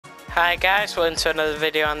Hi guys, welcome to another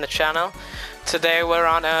video on the channel. Today we're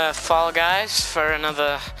on Fall Guys for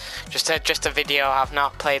another, just a video. I've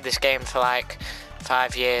not played this game for like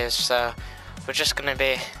 5 years, so we're just going to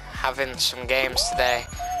be having some games today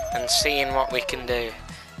and seeing what we can do,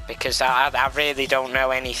 because I really don't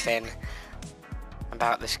know anything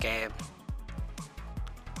about this game.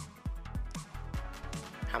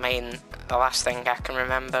 I mean, the last thing I can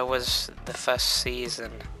remember was the first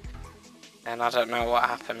season, and I don't know what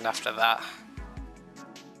happened after that.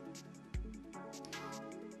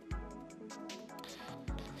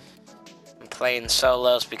 I'm playing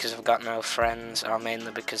solos because I've got no friends, or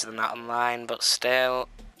mainly because they're not online, but still.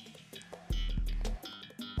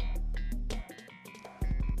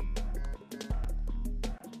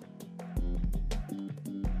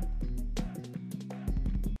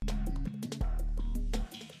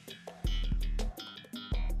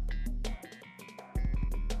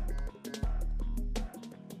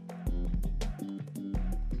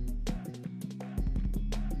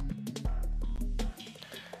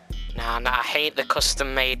 And I hate the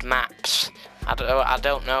custom-made maps. I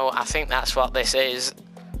don't know. I think that's what this is.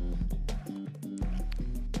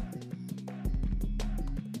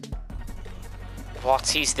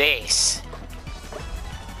 What is this?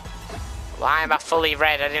 Why am I fully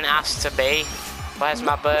red? I didn't ask to be. Where's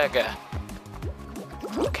my burger?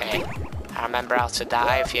 Okay. I remember how to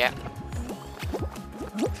dive, yeah.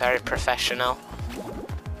 Very professional.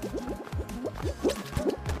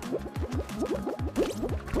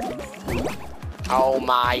 Oh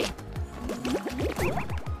my.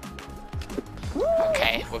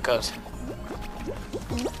 Okay, we're good.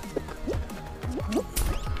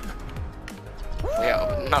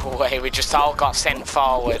 No way, we just all got sent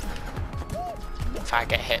forward. If I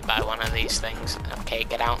get hit by one of these things. Okay,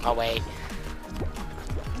 get out of my way.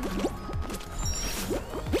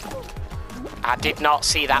 I did not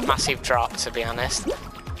see that massive drop, to be honest.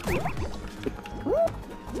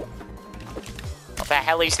 What the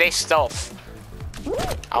hell is this stuff?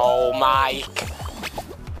 Oh my.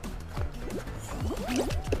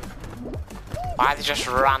 Why are there just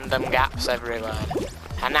random gaps everywhere?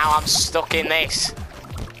 And now I'm stuck in this.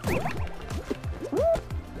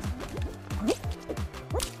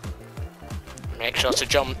 Make sure to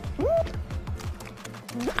jump.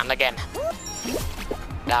 And again.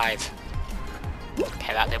 Dive.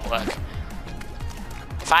 Okay, that didn't work.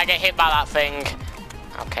 If I get hit by that thing.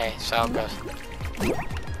 Okay, so good.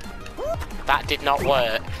 That did not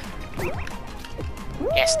work.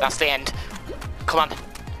 Yes, that's the end. Come on.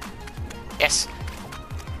 Yes.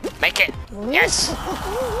 Make it. Yes.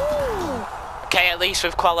 Okay, at least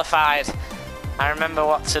we've qualified. I remember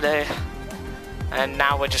what to do. And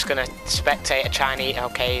now we're just going to spectate a Chinese.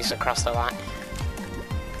 Okay, he's across the line.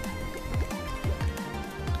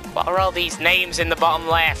 What are all these names in the bottom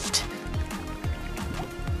left?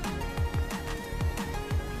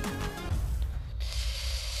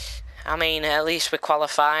 I mean, at least we're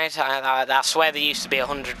qualified. I swear there used to be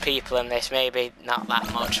 100 people in this, maybe not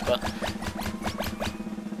that much, but...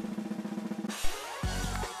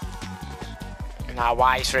 Now,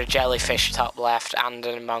 why is there a jellyfish top left and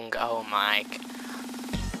an among... Oh my...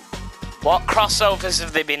 What crossovers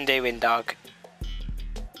have they been doing, dog?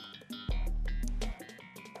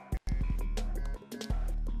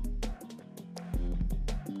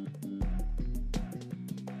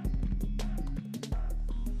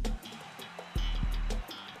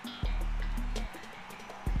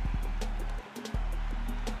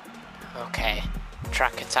 Okay,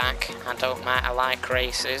 track attack. I like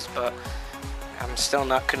races, but I'm still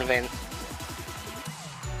not convinced.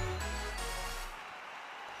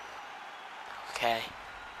 Okay.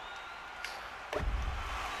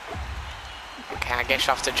 Okay, I guess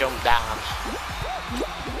you have to jump down.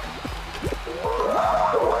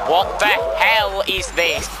 What the hell is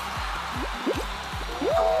this?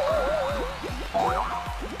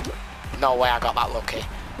 No way I got that lucky.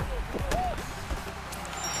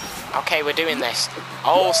 Okay, we're doing this.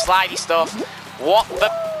 Oh, slidey stuff. What the...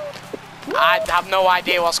 I have no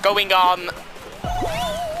idea what's going on.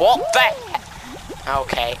 What the...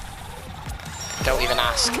 Okay. Don't even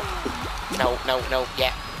ask. No,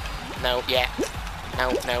 yeah. No, yeah.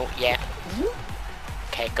 No, yeah.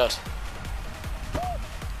 Okay, good.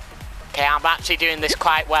 Okay, I'm actually doing this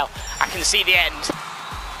quite well. I can see the end.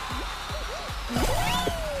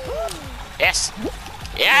 Yes!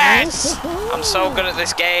 Yes! I'm so good at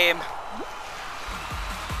this game.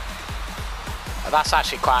 That's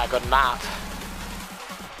actually quite a good map.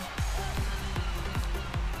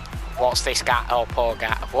 What's this guy? Oh, poor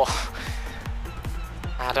guy. Whoa.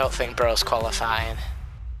 I don't think bro's qualifying.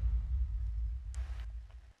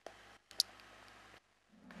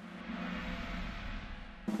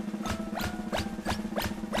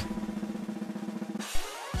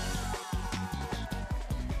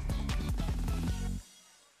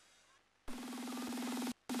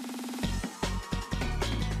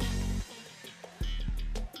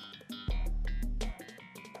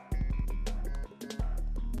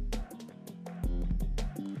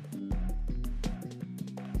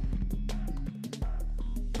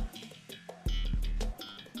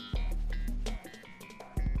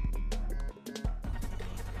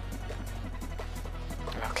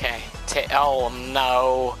 Okay. Oh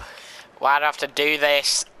no. Why'd I have to do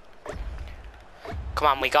this? Come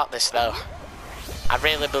on, we got this though. I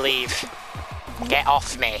really believe. Get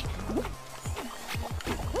off me.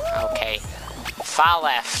 Okay. Far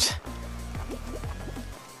left.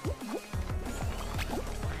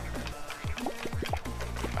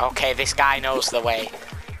 Okay, this guy knows the way.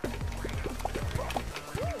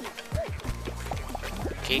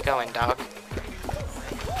 Keep going, dog.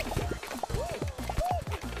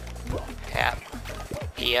 Yeah.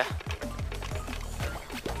 Here.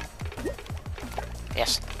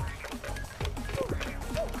 Yes.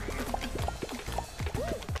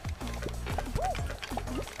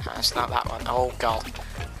 That's not that one. Oh god.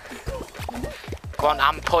 Go on,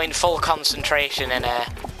 I'm putting full concentration in here.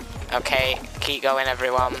 Okay, keep going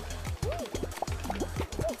everyone.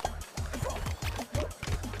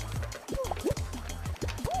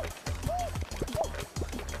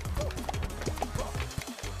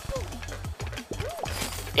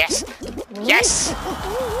 Yes! Yes!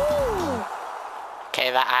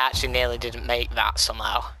 Okay, that I actually nearly didn't make that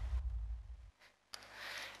somehow.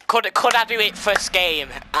 Could I do it first game?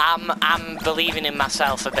 I'm believing in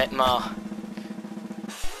myself a bit more.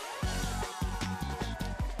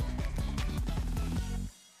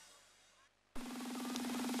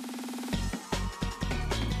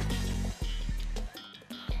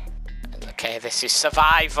 Okay, this is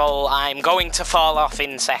survival. I'm going to fall off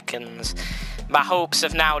in seconds. My hopes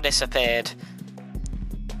have now disappeared.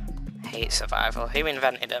 Hate survival. Who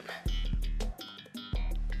invented them?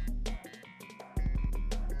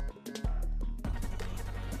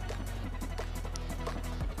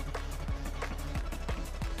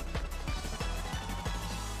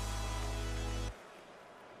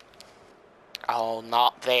 Oh,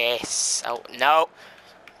 not this. Oh, no.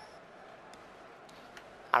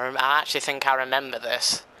 I actually think I remember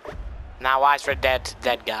this. Now, why is there a dead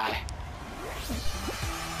guy?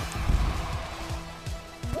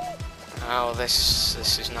 Oh, this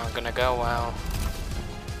is not gonna go well.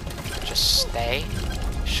 Just stay.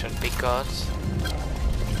 Should be good.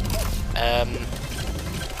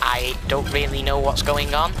 I don't really know what's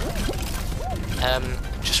going on.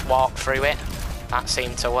 Just walk through it. That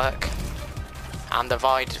seemed to work. And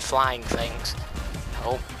avoid flying things.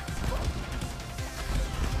 Oh.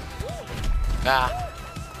 Ah.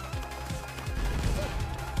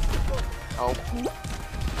 Oh.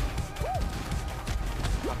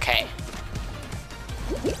 Okay.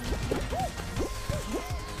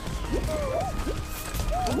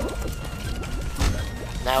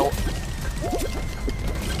 No.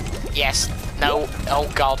 Yes. No.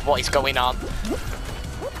 Oh god, what is going on?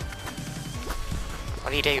 What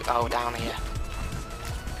do you do? Oh, down here.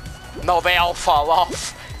 No, they all fall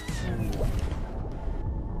off.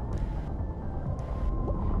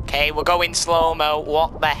 Okay, we're going slow-mo.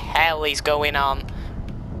 What the hell is going on?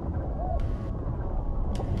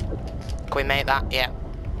 Can we make that? Yeah.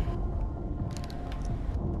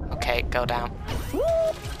 Okay, go down.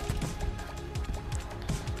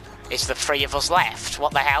 Is the three of us left?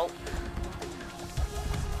 What the hell?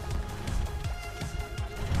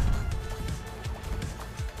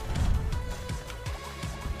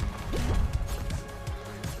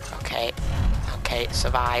 Okay. Okay,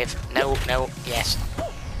 survive. No, no, yes.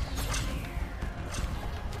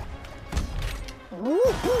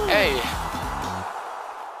 Hey.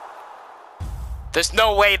 There's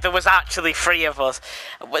no way there was actually three of us.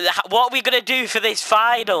 What are we gonna do for this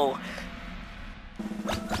final?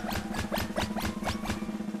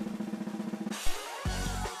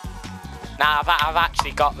 Nah, I've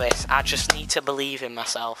actually got this. I just need to believe in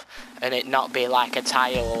myself and it not be like a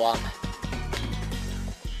tile one.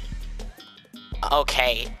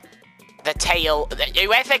 Okay. The tail.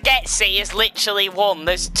 Whoever gets it is literally won.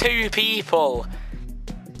 There's two people.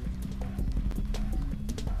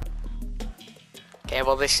 Okay,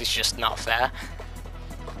 well this is just not fair.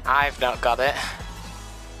 I've not got it.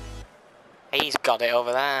 He's got it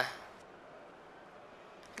over there.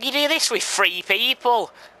 You do this with three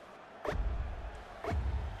people.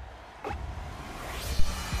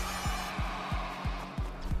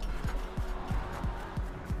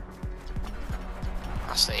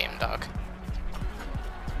 I see him, dog.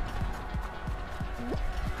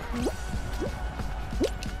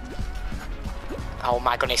 Oh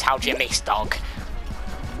my goodness, how'd you miss, dog?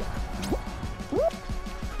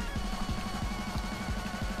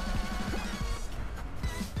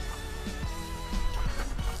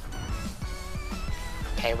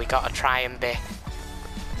 Okay, we gotta try and be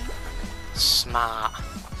smart.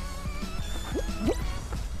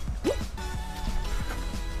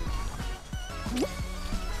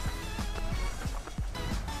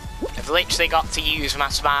 They've literally got to use my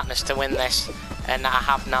smartness to win this, and I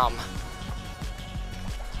have none.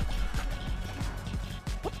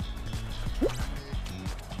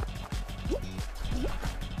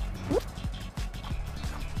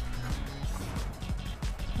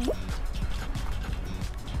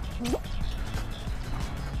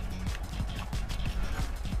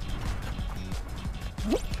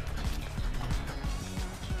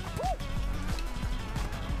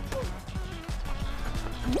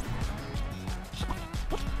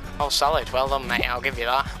 Oh, solid. Well done, mate. I'll give you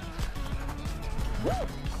that.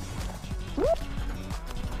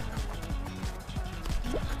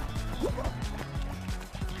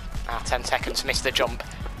 Ah, 10 seconds. Missed the jump.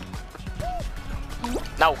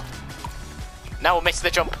 No. No, missed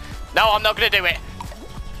the jump. No, I'm not going to do it.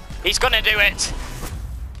 He's going to do it.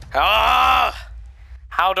 Oh!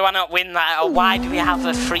 How do I not win that? Or why do we have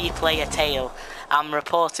a free player tail? I'm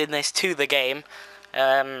reporting this to the game.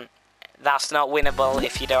 That's not winnable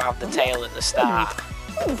if you don't have the tail at the start.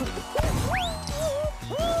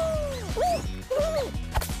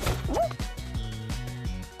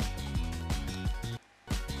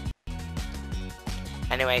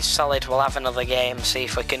 Anyway, solid, we'll have another game, see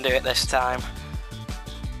if we can do it this time.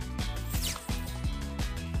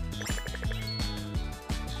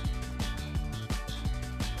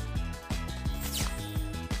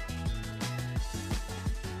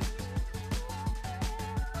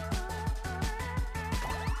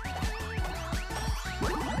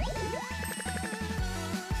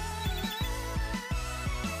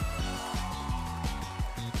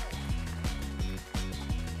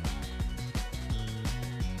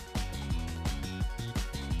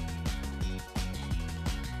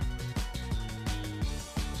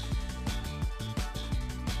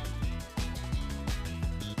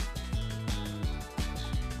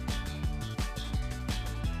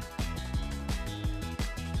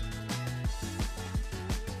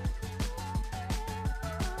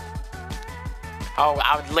 Oh,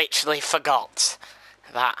 I literally forgot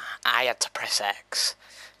that I had to press X.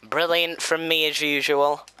 Brilliant from me as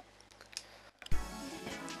usual.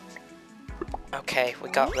 Okay, we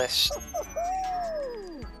got this.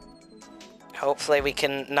 Hopefully we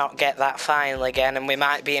can not get that final again and we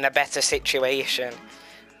might be in a better situation.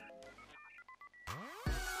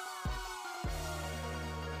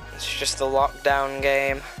 It's just the lockdown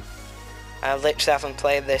game. I literally haven't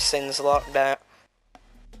played this since lockdown.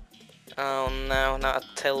 Oh no, not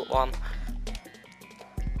a tilt one.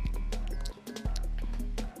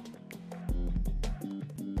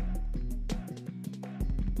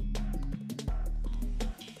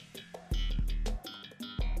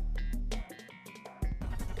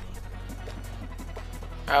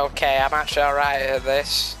 Okay, I'm actually alright at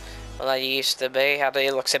this. Well, I used to be.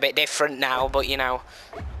 It looks a bit different now, but you know.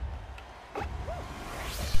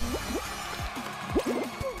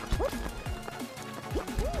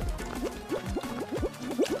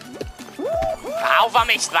 How have I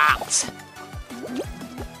missed that?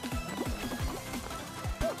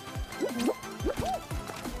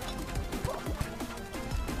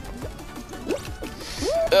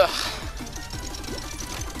 Ugh.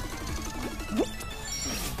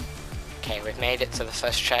 Okay, we've made it to the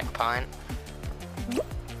first checkpoint.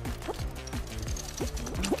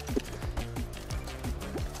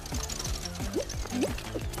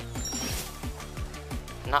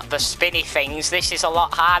 Not the spinny things. This is a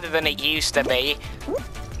lot harder than it used to be.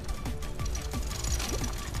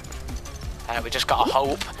 We just gotta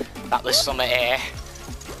hope that there's something here.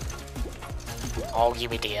 Oh, you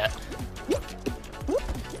idiot.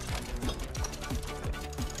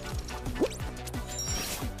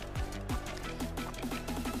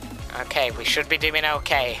 Okay, we should be doing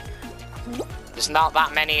okay. There's not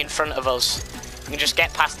that many in front of us. We can just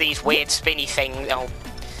get past these weird spinny things. Oh,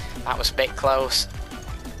 that was a bit close.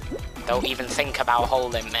 Don't even think about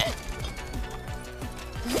holding me.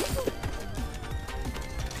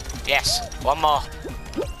 Yes, one more.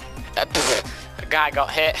 The guy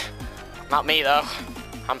got hit. Not me though.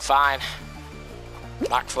 I'm fine.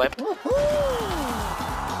 Backflip.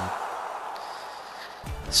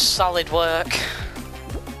 Solid work.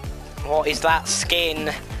 What is that skin?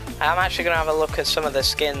 I'm actually going to have a look at some of the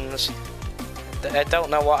skins. I don't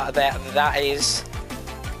know what that is.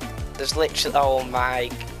 There's literally... Oh my...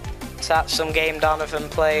 Is that some game Donovan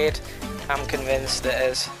played? I'm convinced it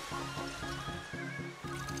is.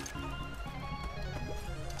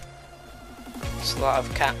 It's a lot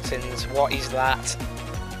of captains. What is that?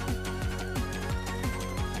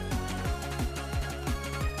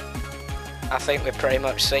 I think we're pretty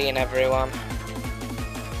much seeing everyone.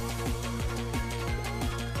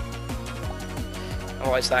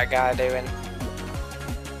 What is that guy doing?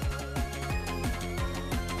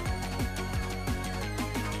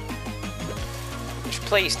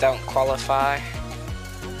 Please don't qualify.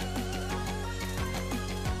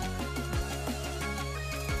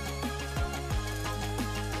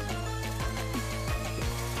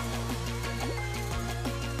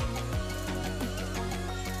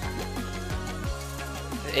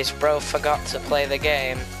 His bro forgot to play the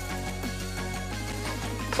game.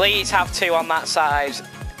 Please have 2 on that side.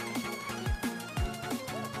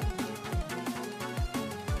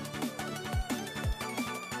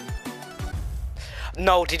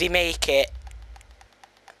 No, did he make it?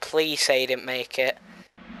 Please say he didn't make it.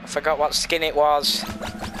 I forgot what skin it was.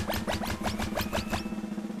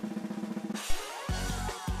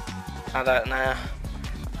 I don't know.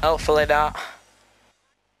 Hopefully not.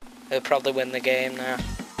 He'll probably win the game now.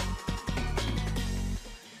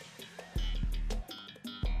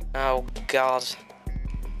 Oh God.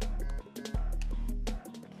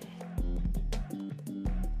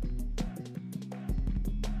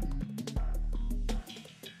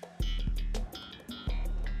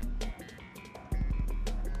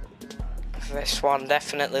 This one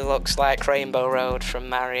definitely looks like Rainbow Road from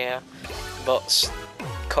Mario, but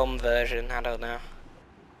cum version, I don't know.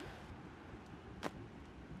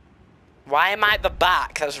 Why am I at the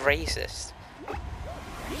back? That's racist.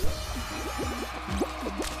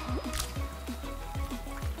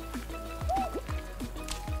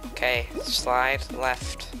 Okay, slide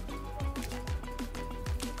left.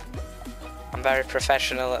 I'm very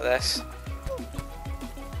professional at this.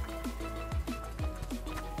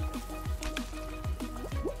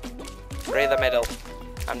 Through the middle.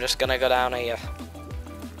 I'm just gonna go down here.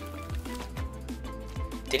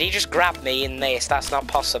 Did he just grab me in this? That's not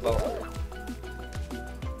possible.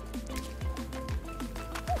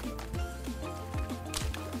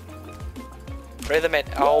 Through the mid.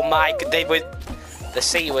 Oh my god, the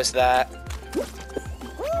sea was there.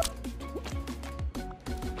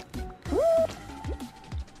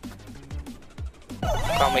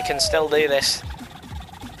 Come on, we can still do this.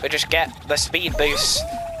 We just get the speed boost.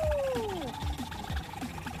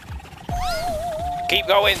 Keep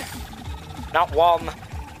going. Not 1.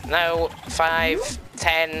 No. 5,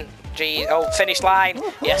 10. G. Oh, finish line.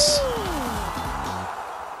 Yes.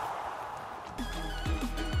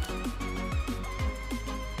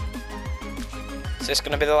 Is this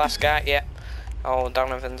going to be the last guy? Yeah. Oh,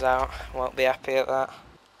 Donovan's out. Won't be happy at that.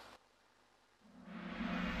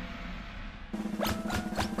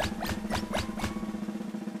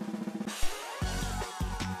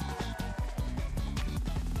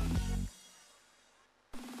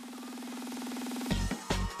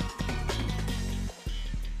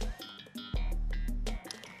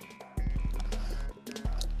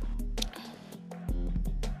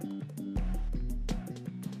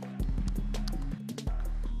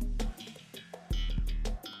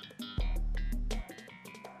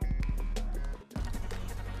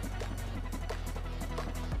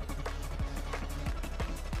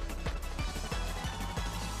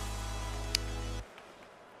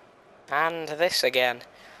 And this again.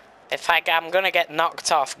 In fact, I'm going to get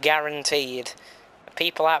knocked off, guaranteed.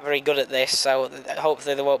 People aren't very good at this, so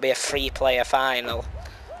hopefully there won't be a free-player final.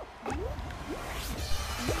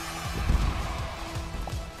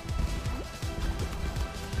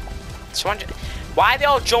 Why are they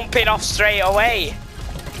all jumping off straight away?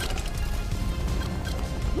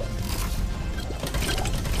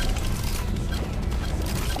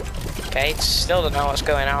 Okay, still don't know what's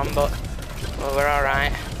going on, but well, we're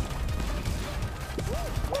alright.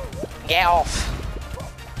 Get off.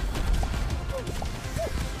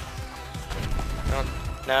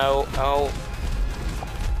 No, oh.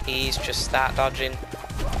 He's just start dodging.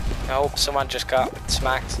 Oh, someone just got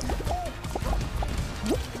smacked.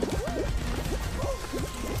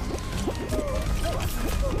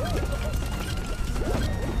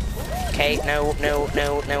 Okay, no,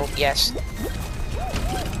 yes.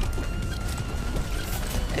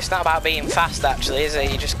 It's not about being fast actually, is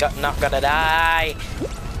it? You just not gonna die.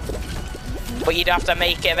 But you'd have to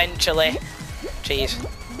make it eventually. Jeez.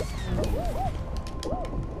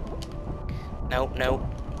 No.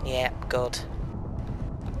 Yeah, good.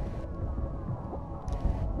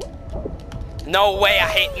 No way I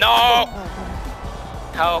hit. No!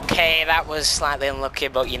 Okay, that was slightly unlucky,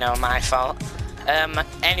 but you know, my fault.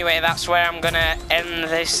 Anyway, that's where I'm gonna end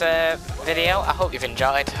this video. I hope you've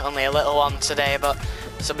enjoyed. Only a little one today, but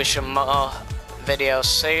there'll be some more videos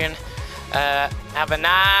soon. Have a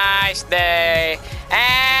nice day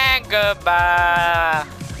and goodbye.